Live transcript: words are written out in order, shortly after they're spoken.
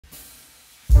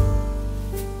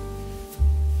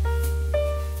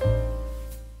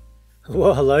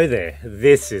Well, hello there.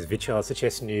 This is Vichar, the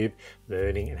chess noob,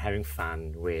 learning and having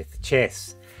fun with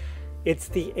chess. It's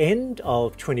the end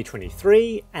of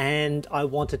 2023 and I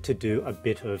wanted to do a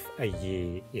bit of a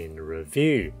year in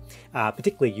review,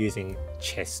 particularly using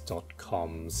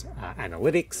chess.com's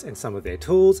analytics and some of their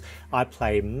tools. I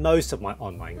play most of my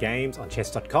online games on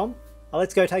chess.com.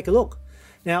 Let's go take a look.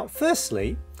 Now,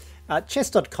 firstly,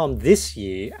 chess.com this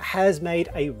year has made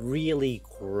a really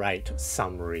great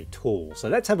summary tool. So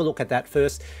let's have a look at that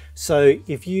first. So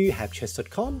if you have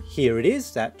chess.com, here it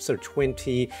is, that sort of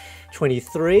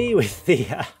 2023 with the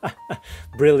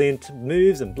brilliant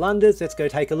moves and blunders. Let's go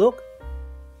take a look.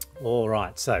 All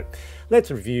right, so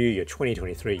let's review your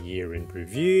 2023 year in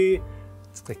review.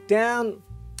 Let's click down.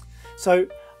 So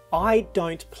I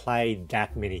don't play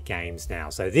that many games now.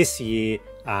 So this year,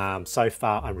 so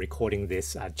far, I'm recording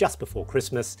this just before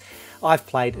Christmas. I've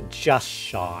played just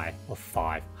shy of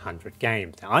 500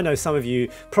 games. Now, I know some of you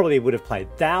probably would have played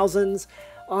thousands.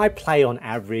 I play on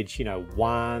average,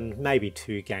 one, maybe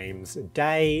two games a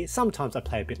day. Sometimes I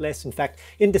play a bit less. In fact,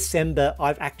 in December,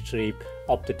 I've actually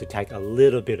opted to take a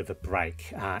little bit of a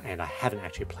break and I haven't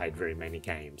actually played very many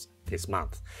games this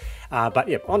month. But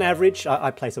yeah, on average,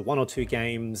 I play one or two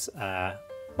games a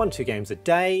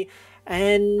day.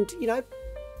 And,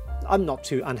 I'm not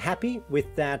too unhappy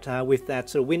with that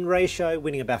sort of win ratio,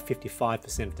 winning about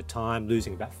 55% of the time,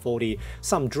 losing about 40,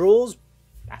 some draws.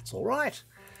 That's all right.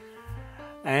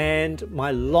 And my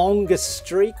longest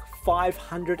streak,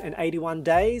 581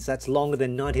 days. That's longer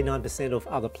than 99% of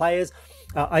other players.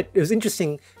 It was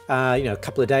interesting, a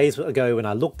couple of days ago when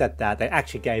I looked at that, they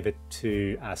actually gave it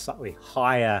to a slightly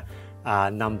higher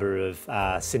number of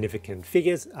significant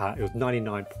figures. It was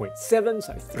 99.7,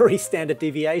 so 3 standard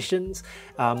deviations,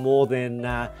 more than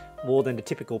the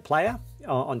typical player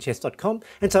on chess.com.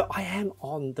 And so I am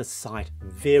on the site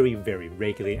very, very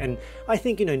regularly. And I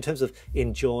think, in terms of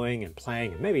enjoying and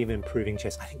playing and maybe even improving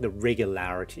chess, I think the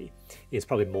regularity is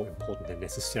probably more important than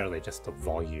necessarily just the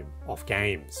volume of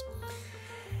games.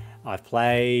 I've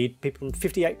played people in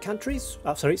 78 countries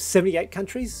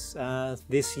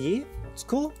this year. That's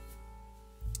cool.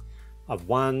 I've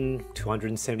won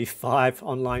 275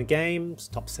 online games,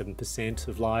 top 7%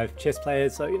 of live chess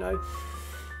players. So,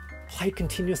 played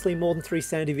continuously more than 3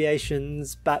 standard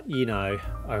deviations, but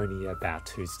only about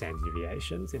 2 standard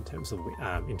deviations in terms of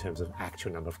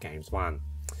actual number of games won.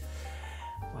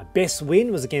 My best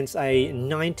win was against a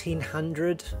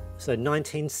 1900, so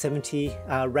 1970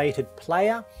 rated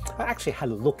player. I actually had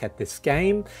a look at this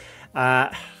game.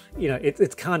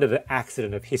 It's kind of an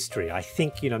accident of history. I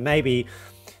think maybe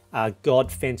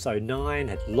GodFence09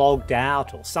 had logged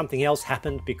out or something else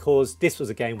happened, because this was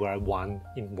a game where I won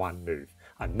in one move.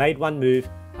 I made one move,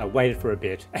 I waited for a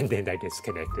bit, and then they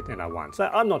disconnected and I won. So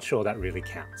I'm not sure that really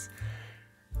counts.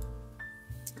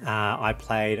 I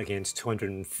played against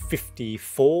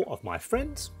 254 of my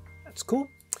friends. That's cool.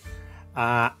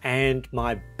 And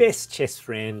my best chess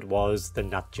friend was the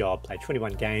nut job. Played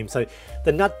 21 games. So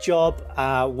the nut job,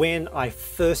 when I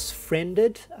first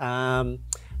friended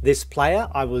this player,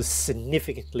 I was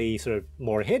significantly sort of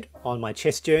more ahead on my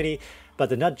chess journey. But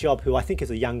the nut job, who I think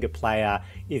is a younger player,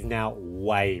 is now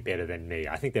way better than me.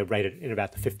 I think they're rated in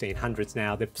about the 1500s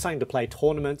now. They're starting to play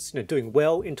tournaments, doing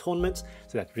well in tournaments.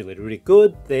 So that's really, really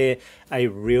good. They're a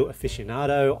real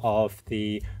aficionado of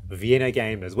the Vienna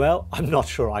game as well. I'm not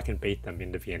sure I can beat them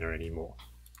in the Vienna anymore.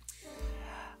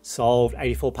 Solved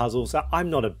 84 puzzles. I'm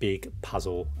not a big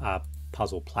puzzle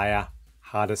player.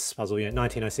 Hardest puzzle,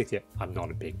 1906, yeah, I'm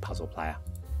not a big puzzle player.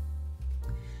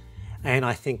 And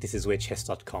I think this is where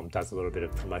chess.com does a little bit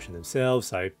of promotion themselves.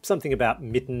 So something about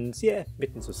Mittens. Yeah,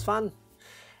 Mittens was fun.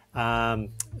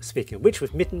 Speaking of which,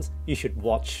 with Mittens, you should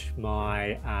watch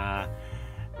my,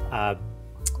 at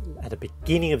the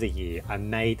beginning of the year, I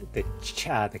made the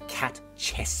Cat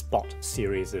Chess Spot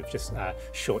series of just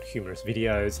short humorous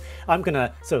videos. I'm going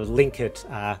to sort of link it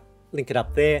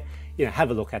up there. Have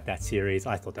a look at that series.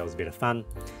 I thought that was a bit of fun.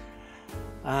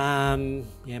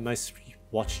 Yeah, most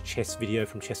watch chess video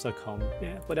from chess.com,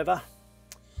 yeah, whatever.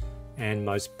 And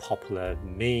most popular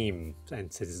meme,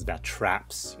 and so this is about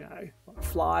traps,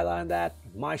 fly like that,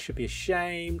 mice should be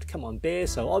ashamed, come on bear,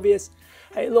 so obvious.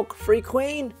 Hey look, free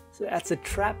queen, so that's a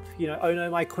trap, oh no,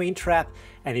 my queen trap.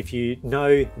 And if you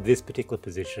know this particular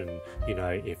position,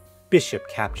 if bishop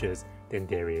captures, then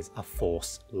there is a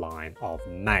force line of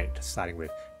mate, starting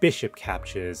with bishop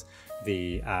captures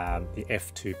the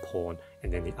f2 pawn,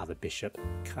 and then the other bishop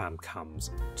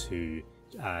comes to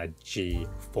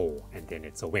g4, and then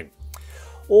it's a win.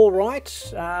 All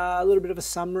right, a little bit of a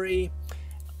summary.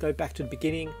 Go back to the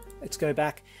beginning. Let's go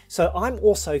back. So I'm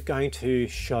also going to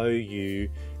show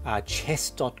you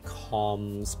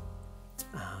chess.com's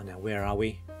Now where are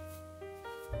we?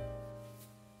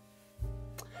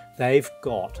 They've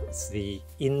got the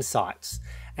insights,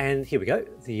 and here we go,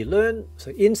 the learn,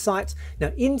 so insights.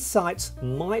 Now insights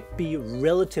might be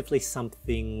relatively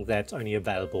something that's only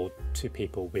available to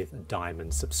people with a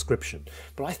diamond subscription,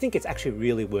 but I think it's actually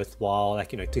really worthwhile,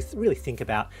 like, you know, to really think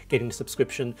about getting a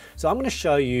subscription. So I'm going to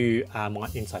show you my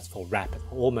insights for Rapid.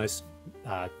 Almost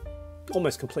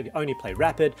completely only play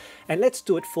Rapid, and let's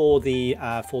do it for the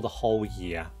whole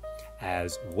year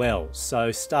as well.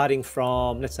 So starting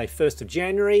from, let's say, 1st of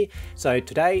January. So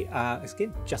today,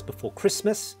 again, just before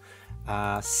Christmas,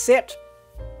 set,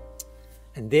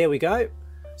 and there we go.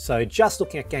 So just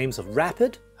looking at games of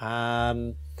Rapid,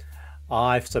 I've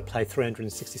played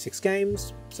 366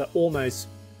 games, so almost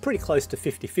pretty close to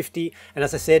 50-50. And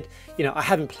as I said, you know, I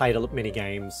haven't played many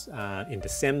games in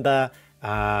December.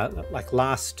 Like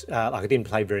I didn't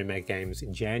play very many games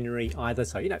in January either,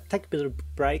 so, you know, take a bit of a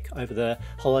break over the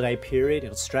holiday period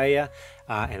in Australia,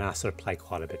 and I sort of play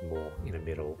quite a bit more in the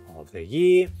middle of the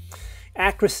year.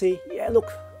 Accuracy, yeah,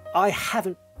 look, I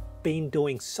haven't been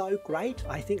doing so great.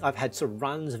 I think I've had sort of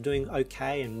runs of doing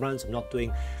okay and runs of not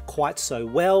doing quite so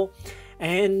well.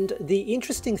 And the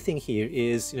interesting thing here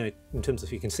is, you know, in terms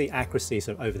of, you can see accuracy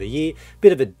sort of over the year,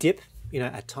 bit of a dip. You know,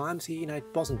 at times, you know, it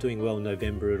wasn't doing well in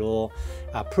November at all.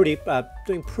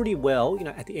 Doing pretty well, you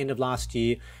know, at the end of last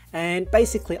year. And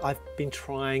basically, I've been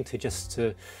trying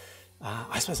to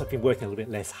I suppose I've been working a little bit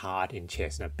less hard in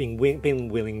chess. You know, being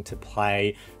willing to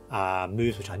play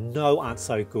moves which I know aren't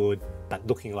so good, but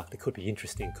looking like they could be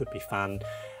interesting, could be fun.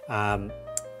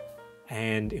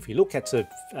 And if you look at sort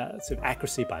of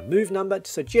accuracy by move number,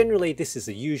 so generally this is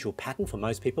the usual pattern for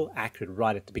most people, accurate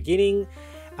right at the beginning.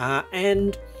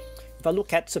 And if I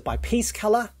look at it by piece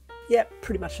color, yeah,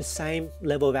 pretty much the same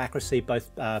level of accuracy,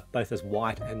 both as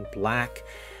white and black.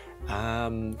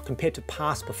 Compared to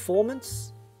past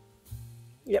performance,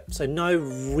 yep, so no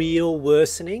real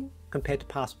worsening compared to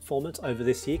past performance over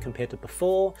this year compared to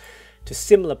before. To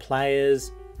similar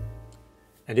players,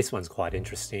 and this one's quite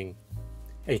interesting.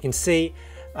 And you can see,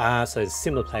 so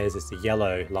similar players is the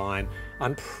yellow line.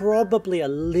 I'm probably a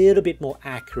little bit more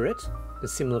accurate than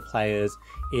similar players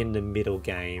in the middle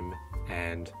game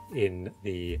and in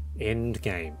the end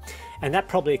game, and that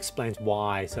probably explains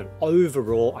why. So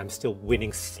overall, I'm still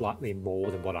winning slightly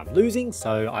more than what I'm losing.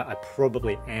 So I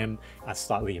probably am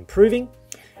slightly improving,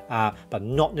 but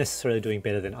not necessarily doing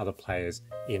better than other players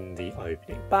in the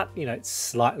opening. But, you know, it's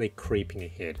slightly creeping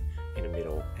ahead in the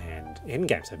middle and end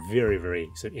game. So very, very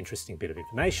sort of interesting bit of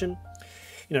information.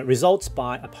 You know, results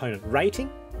by opponent rating.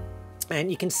 And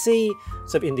you can see,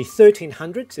 so in the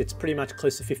 1300s, it's pretty much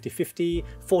close to 50-50,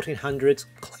 1400s,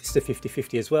 close to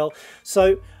 50-50 as well.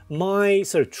 So my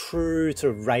sort of true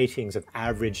sort of ratings have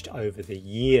averaged over the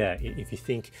year. If you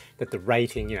think that the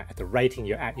rating, you know, at the rating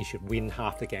you're at, you should win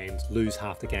half the games, lose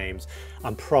half the games.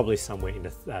 I'm probably somewhere in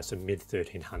the sort of mid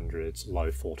 1300s, low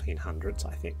 1400s,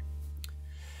 I think.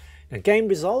 Now, game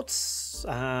results,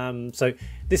 so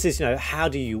this is, you know, how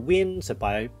do you win? So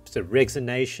by sort of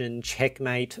resignation,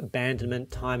 checkmate, abandonment,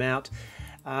 timeout.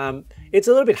 It's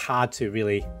a little bit hard to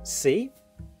really see,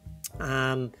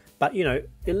 but, you know,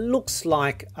 it looks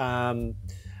like for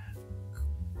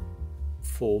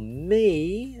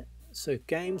me, so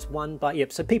games won by,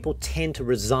 yep, so people tend to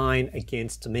resign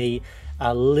against me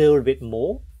a little bit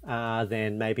more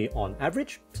than maybe on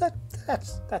average. So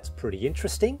that's pretty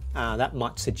interesting. That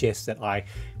might suggest that I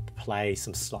play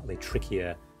some slightly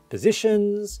trickier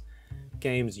positions.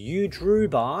 Games you drew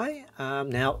by.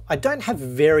 Now I don't have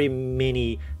very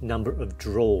many number of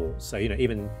draws, so, you know,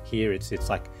 even here it's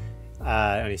like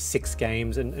only 6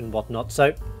 games and whatnot.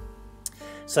 So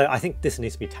I think this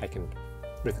needs to be taken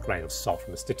with a grain of salt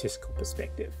from a statistical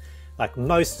perspective. Like,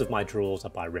 most of my draws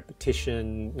are by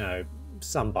repetition, you know,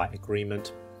 some by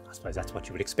agreement. I suppose that's what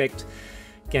you would expect.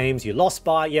 Games you lost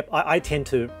by, yep, I tend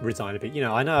to resign a bit. You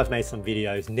know, I know I've made some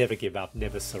videos, never give up,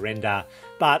 never surrender,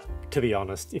 but to be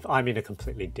honest, if I'm in a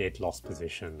completely dead lost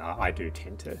position, I do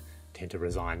tend to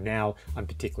resign. Now I'm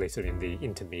particularly sort of in the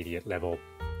intermediate level.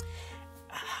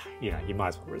 You know, you might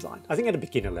as well resign. I think at a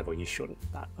beginner level you shouldn't,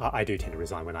 but I do tend to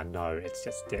resign when I know it's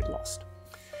just dead lost.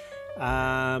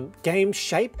 Game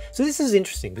shape. So this is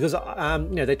interesting because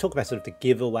you know, they talk about sort of the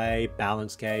giveaway,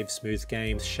 balanced games, smooth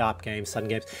games, sharp games, sudden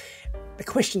games. The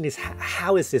question is,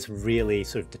 how is this really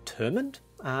sort of determined,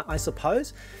 I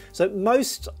suppose? So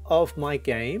most of my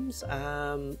games,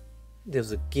 there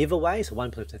was a giveaway, so one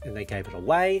person and they gave it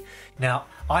away. Now,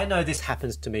 I know this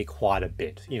happens to me quite a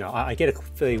bit. You know, I get a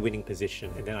fairly winning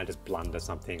position and then I just blunder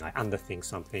something, I underthink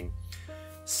something.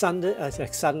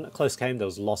 Sudden close game that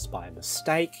was lost by a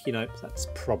mistake, you know, that's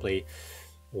probably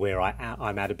where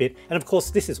I'm at a bit. And of course,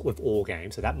 this is with all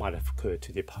games, so that might have occurred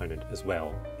to the opponent as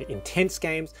well. Intense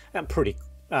games, I'm pretty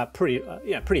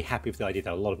happy with the idea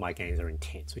that a lot of my games are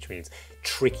intense, which means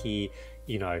tricky,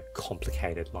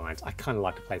 complicated lines. I kind of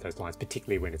like to play those lines,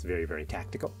 particularly when it's very, very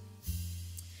tactical.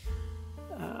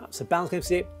 So balance games,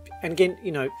 yeah. And again,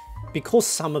 because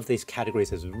some of these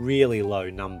categories has really low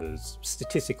numbers,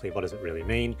 statistically, what does it really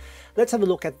mean? Let's have a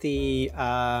look at the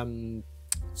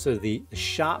sort of the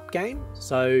sharp game.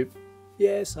 So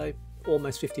yeah, so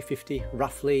almost 50-50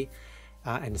 roughly,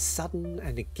 and sudden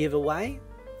and a giveaway.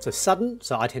 So sudden,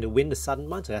 so I tend to win the sudden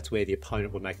one, so that's where the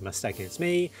opponent would make a mistake against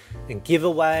me. And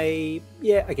giveaway,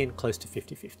 yeah, again, close to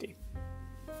 50-50.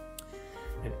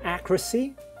 And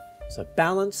accuracy, so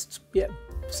balanced, yeah.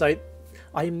 So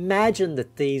I imagine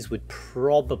that these would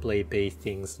probably be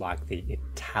things like the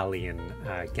Italian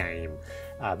game,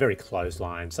 very close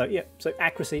line. So yeah, so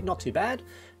accuracy, not too bad.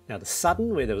 Now the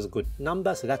sudden, where there was a good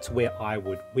number, so that's where I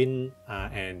would win,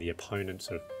 and the opponent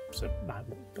so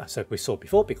we saw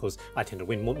before, because I tend to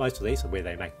win most of these, so where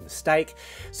they make a mistake.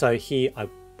 So here I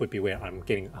would be where I'm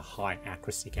getting a high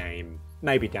accuracy game,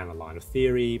 maybe down the line of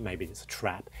theory, maybe it's a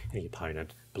trap and the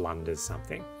opponent blunders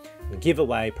something. And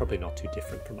giveaway, probably not too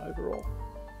different from overall.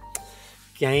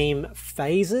 Game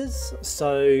phases,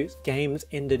 so games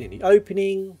ended in the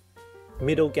opening,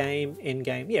 middle game, end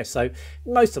game. Yeah, so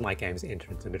most of my games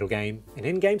enter into the middle game and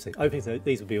end game. So opening, so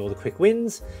these would be all the quick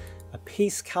wins. A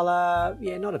piece color,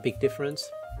 yeah, not a big difference.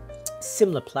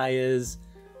 Similar players.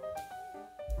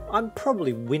 I'm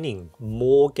probably winning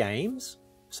more games,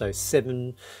 so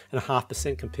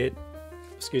 7.5% compared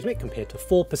to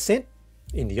 4%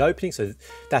 in the opening. So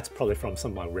that's probably from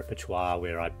some of my repertoire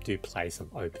where I do play some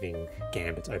opening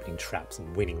gambits, opening traps,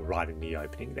 and winning right in the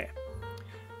opening there.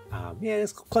 Yeah,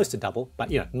 it's close to double, but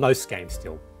most games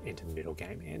still enter the middle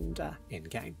game and end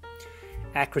game.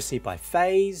 Accuracy by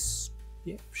phase,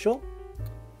 yeah, sure.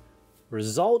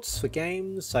 Results for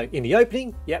games, so in the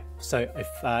opening, yep. So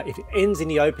if it ends in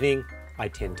the opening, I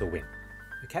tend to win.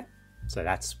 Okay, so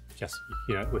that's just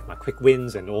with my quick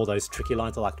wins and all those tricky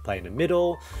lines I like to play in the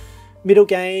middle. Middle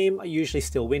game, I'm usually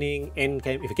still winning. End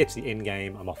game, if it gets to the end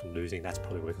game, I'm often losing. That's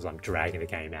probably because I'm dragging the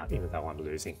game out, even though I'm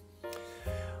losing.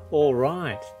 All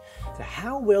right, so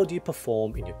how well do you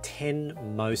perform in your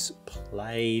 10 most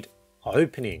played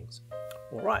openings?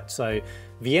 All right, so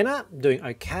Vienna, doing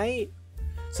okay.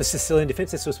 So Sicilian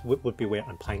defense, this would be where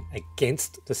I'm playing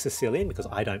against the Sicilian, because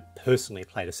I don't personally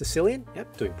play the Sicilian.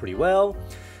 Yep, doing pretty well.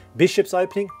 Bishop's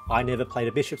opening, I never played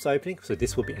a Bishop's opening, so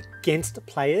this will be against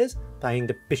players playing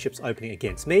the Bishop's opening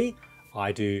against me.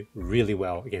 I do really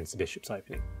well against the Bishop's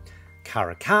opening.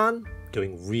 Caro-Kann,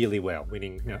 doing really well,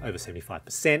 winning over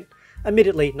 75%.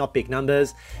 Admittedly, not big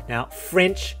numbers. Now,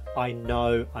 French, I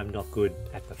know I'm not good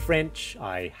at the French.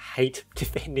 I hate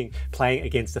playing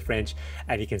against the French,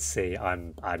 and you can see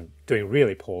I'm doing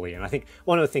really poorly. And I think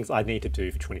one of the things I need to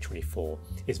do for 2024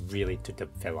 is really to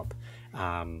develop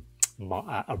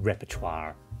a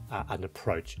repertoire, an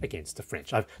approach against the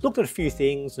French. I've looked at a few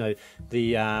things, the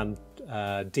Dima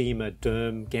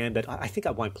Derm Gambit. I think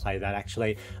I won't play that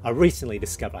actually. I recently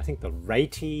discovered, I think, the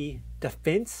Rati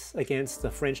defense against the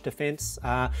French defense.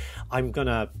 I'm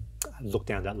gonna look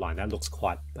down that line. That looks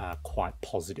quite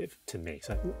positive to me.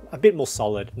 So a bit more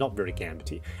solid, not very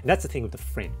gambity. And that's the thing with the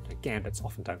French. The gambits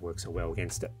often don't work so well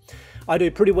against it. I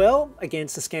do pretty well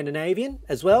against the Scandinavian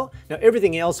as well. Now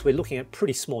everything else, we're looking at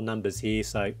pretty small numbers here,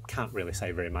 so can't really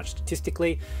say very much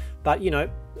statistically. But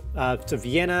so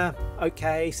Vienna,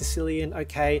 okay, Sicilian,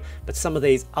 okay. But some of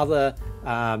these other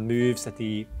moves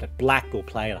that Black will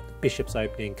play, like the Bishop's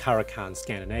opening, Caro-Kann,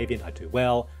 Scandinavian, I do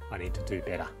well. I need to do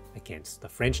better against the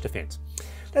French defense.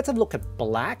 Let's have a look at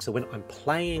Black. So when I'm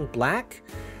playing Black,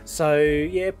 so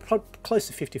yeah, close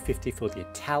to 50-50 for the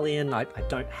Italian. I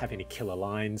don't have any killer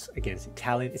lines against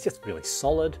Italian. It's just really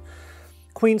solid.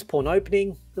 Queen's Pawn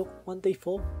opening, look,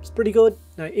 1d4, it's pretty good.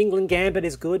 England Gambit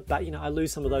is good, but I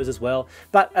lose some of those as well.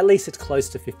 But at least it's close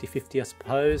to 50-50, I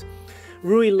suppose.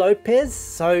 Rui Lopez,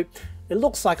 so it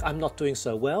looks like I'm not doing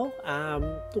so well.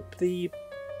 Look, the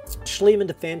Schliemann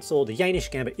defense or the Danish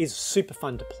Gambit is super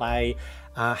fun to play.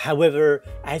 However,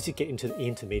 as you get into the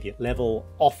intermediate level,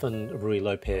 often Rui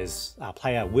Lopez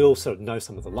player will sort of know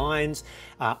some of the lines.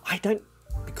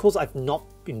 Because I've not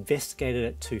investigated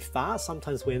it too far,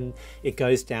 sometimes when it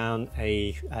goes down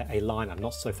a line I'm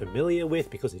not so familiar with,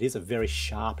 because it is a very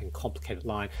sharp and complicated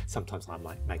line, sometimes I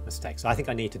might make mistakes. So I think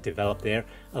I need to develop there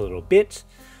a little bit.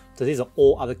 So these are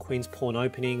all other Queen's Pawn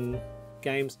opening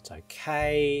games. It's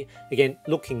okay. Again,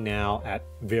 looking now at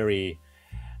very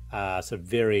low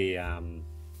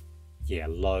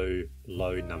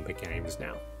number games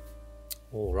now.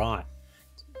 All right.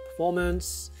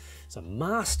 performance. So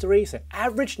mastery, so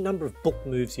average number of book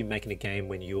moves you make in a game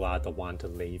when you are the one to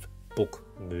leave book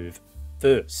move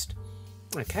first.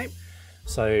 Okay,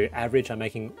 so average, I'm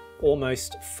making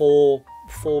almost four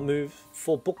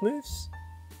book moves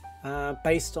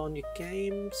based on your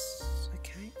games.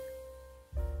 Okay.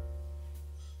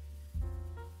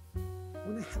 I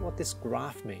wonder what this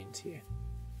graph means here.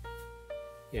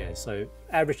 Yeah, so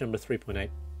average number 3.8.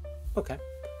 Okay.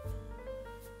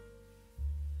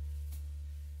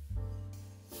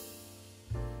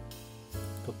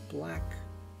 For black,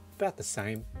 about the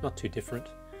same, not too different.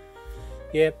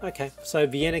 Yeah, okay. So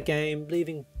Vienna game,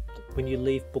 when you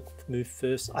leave book move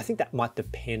first, I think that might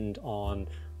depend on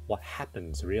what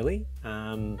happens, really.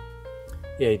 Yeah,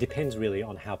 it depends really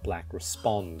on how black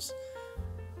responds.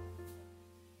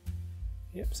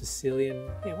 Yep, Sicilian.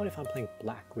 Yeah, what if I'm playing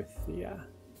black with the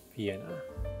Vienna?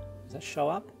 Does that show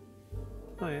up?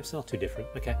 Oh yeah, it's not too different.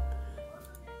 Okay.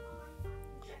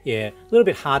 Yeah, a little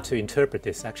bit hard to interpret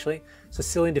this actually.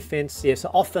 Sicilian defense. Yeah, so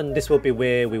often this will be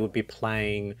where we would be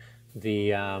playing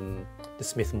the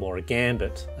Smith Mora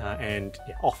Gambit, and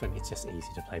yeah, often it's just easy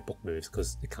to play book moves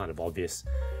because they're kind of obvious.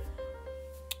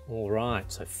 All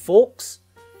right, so forks.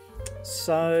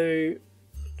 So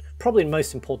probably the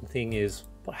most important thing is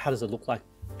how does it look like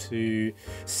to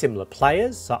similar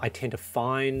players? So I tend to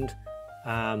find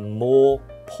more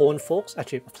pawn forks.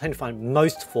 Actually, I tend to find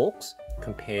most forks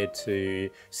compared to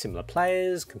similar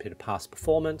players, compared to past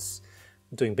performance.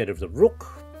 I'm doing better with the rook,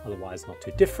 otherwise not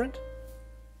too different.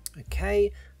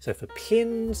 Okay, so for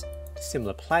pins,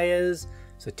 similar players,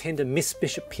 so tend to miss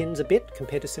bishop pins a bit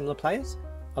compared to similar players.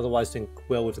 Otherwise doing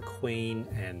well with the queen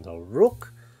and the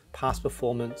rook. Past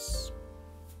performance,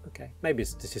 okay, maybe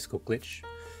it's a statistical glitch.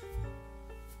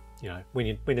 You know,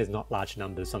 when there's not large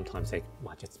numbers, sometimes they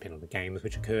might just depend on the games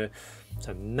which occur.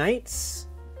 So mates,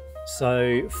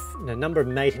 so the number of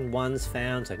mate-in-ones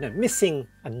found, so no, missing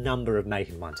a number of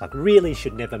mate-in-ones. Like really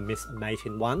should never miss a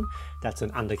mate-in-one. That's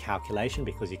an undercalculation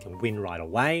because you can win right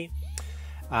away.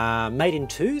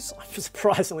 Mate-in-twos, I'm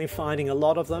surprisingly finding a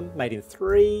lot of them.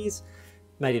 Mate-in-threes,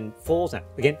 mate-in-fours. Now,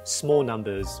 again, small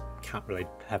numbers, can't really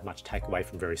have much takeaway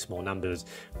from very small numbers.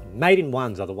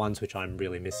 Mate-in-ones are the ones which I'm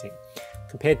really missing.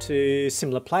 Compared to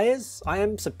similar players, I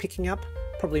am picking up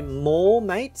probably more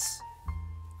mates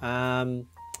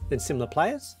than similar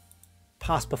players.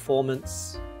 Past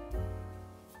performance,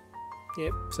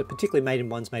 yep, so particularly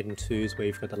mate-in-ones, mate-in-twos where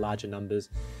you've got the larger numbers.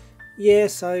 Yeah,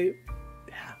 so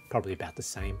yeah, probably about the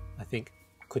same, I think.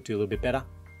 Could do a little bit better.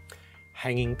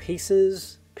 Hanging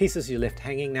pieces, pieces you left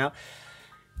hanging. Now,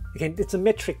 again, it's a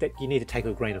metric that you need to take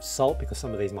with a grain of salt because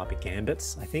some of these might be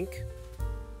gambits, I think.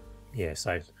 Yeah,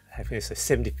 so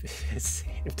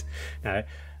 70%. No,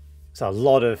 so a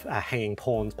lot of hanging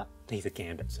pawns, but these are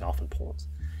gambits, they're often pawns.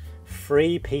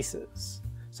 Free pieces.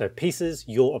 So pieces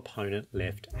your opponent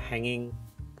left hanging,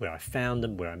 where I found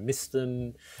them, where I missed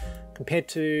them, compared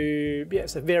to, yeah,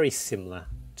 so very similar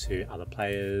to other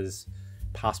players.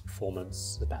 Past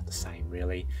performance is about the same,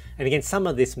 really. And again, some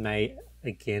of this may,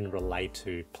 again, relate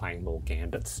to playing more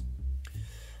gambits.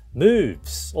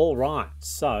 Moves, all right.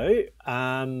 So,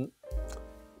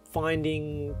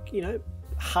 finding, you know,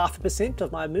 0.5%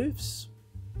 of my moves,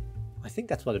 I think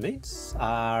that's what it means,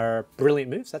 are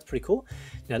brilliant moves. That's pretty cool.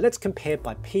 Now let's compare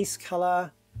by piece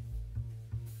color.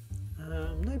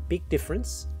 No big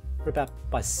difference. What about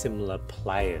by similar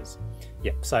players?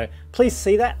 Yep, so please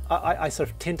see that. I sort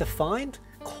of tend to find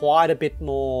quite a bit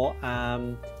more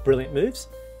brilliant moves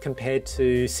compared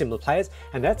to similar players,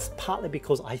 and that's partly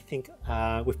because I think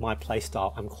with my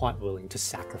playstyle I'm quite willing to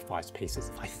sacrifice pieces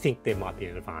if I think there might be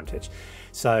an advantage.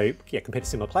 So yeah, compared to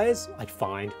similar players, I'd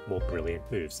find more brilliant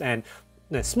moves, and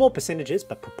you know, small percentages,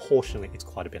 but proportionally it's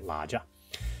quite a bit larger.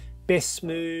 Best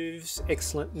moves,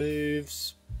 excellent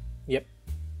moves, yep.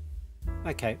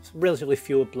 Okay, so relatively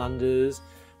fewer blunders,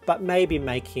 but maybe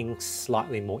making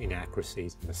slightly more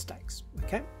inaccuracies and mistakes.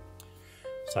 Okay,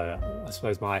 so I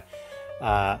suppose my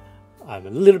I'm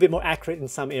a little bit more accurate in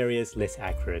some areas, less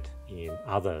accurate in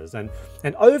others. And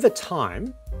over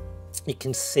time, you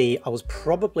can see I was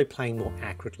probably playing more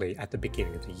accurately at the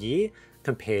beginning of the year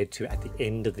compared to at the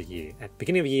end of the year. At the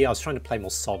beginning of the year, I was trying to play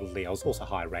more solidly. I was also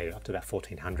higher rated, up to about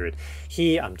 1400.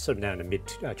 Here, I'm sort of now in the mid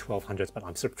 1200s, but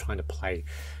I'm sort of trying to play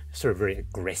sort of very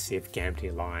aggressive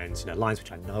gambity lines, you know, lines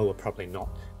which I know are probably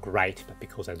not great, but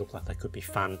because they look like they could be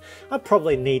fun, I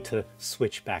probably need to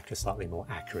switch back to slightly more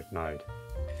accurate mode.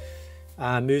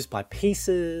 Moves by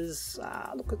pieces.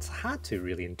 Look, it's hard to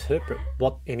really interpret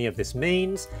what any of this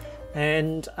means,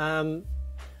 and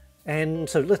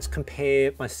so let's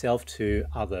compare myself to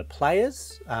other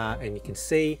players, and you can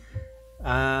see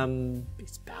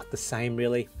It's about the same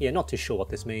really. Yeah, not too sure what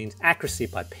this means. Accuracy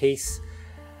by piece.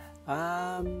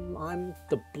 I'm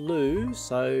the blue,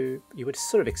 so you would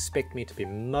sort of expect me to be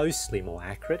mostly more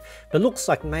accurate, but looks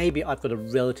like maybe I've got a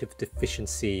relative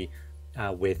deficiency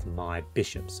with my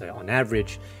bishop. So on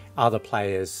average, other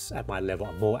players at my level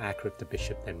are more accurate with the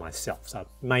bishop than myself. So I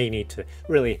may need to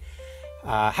really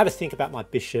have a think about my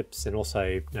bishops and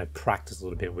also practice a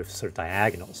little bit with sort of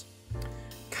diagonals.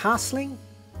 Castling,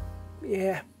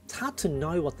 yeah, it's hard to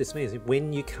know what this means.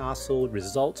 When you castled,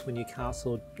 results when you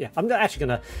castled. Yeah, I'm actually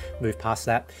going to move past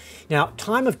that. Now,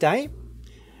 time of day,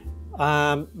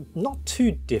 not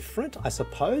too different, I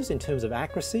suppose, in terms of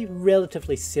accuracy,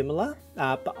 relatively similar,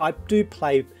 but I do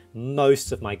play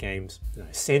most of my games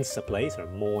sensibly, so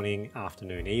morning,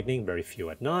 afternoon, evening, very few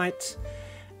at night.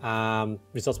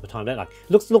 Results per time of day, like,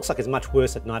 looks like it's much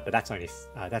worse at night, but that's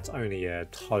only a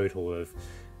total of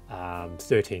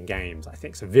 13 games, I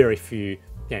think, so very few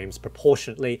games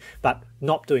proportionately, but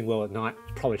not doing well at night.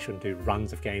 Probably shouldn't do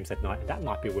runs of games at night. That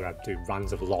might be where I do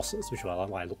runs of losses, which is why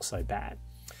I look so bad.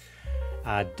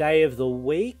 Day of the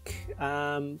week,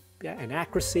 yeah, and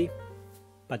accuracy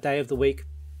by day of the week,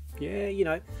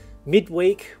 yeah,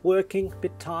 midweek, working, a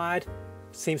bit tired,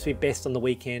 seems to be best on the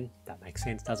weekend. That makes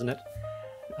sense, doesn't it?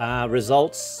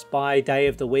 Results by day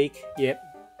of the week, yep,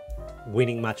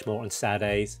 winning much more on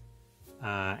Saturdays.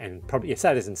 And probably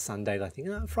Saturdays and Sundays, I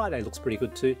think. Friday looks pretty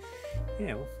good too.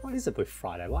 Yeah, well, what is it with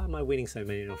Friday? Why am I winning so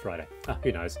many on Friday?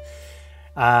 Who knows?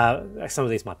 Some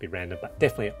of these might be random, but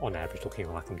definitely on average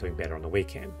looking like I'm doing better on the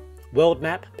weekend. World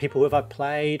map, people who have I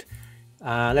played.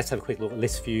 Let's have a quick look at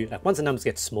list view. Like, once the numbers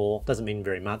get small, doesn't mean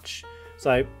very much.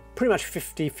 So pretty much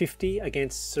 50-50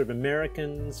 against sort of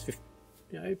Americans,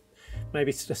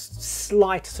 maybe just a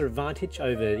slight sort of advantage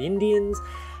over Indians.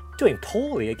 Doing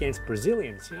poorly against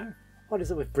Brazilians, What is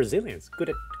it with Brazilians? Good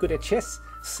at chess,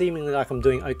 seemingly like I'm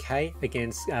doing okay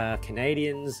against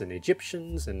Canadians and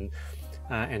Egyptians and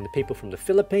the people from the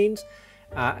Philippines.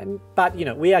 But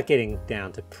we are getting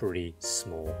down to pretty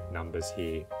small numbers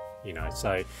here.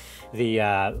 So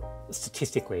the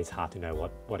statistically it's hard to know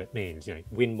what it means.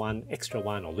 Win one, extra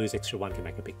one, or lose extra one can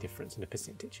make a big difference in the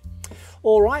percentage.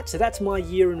 All right, so that's my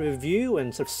year in review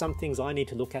and sort of some things I need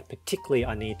to look at. Particularly,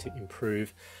 I need to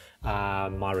improve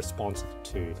my response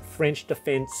to the French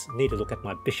defense. Need to look at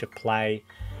my bishop play.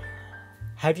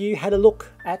 Have you had a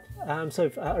look at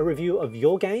a review of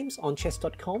your games on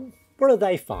chess.com? What do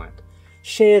they find?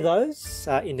 Share those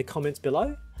in the comments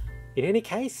below. In any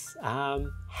case,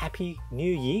 Happy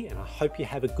New Year, and I hope you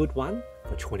have a good one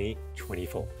for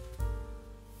 2024.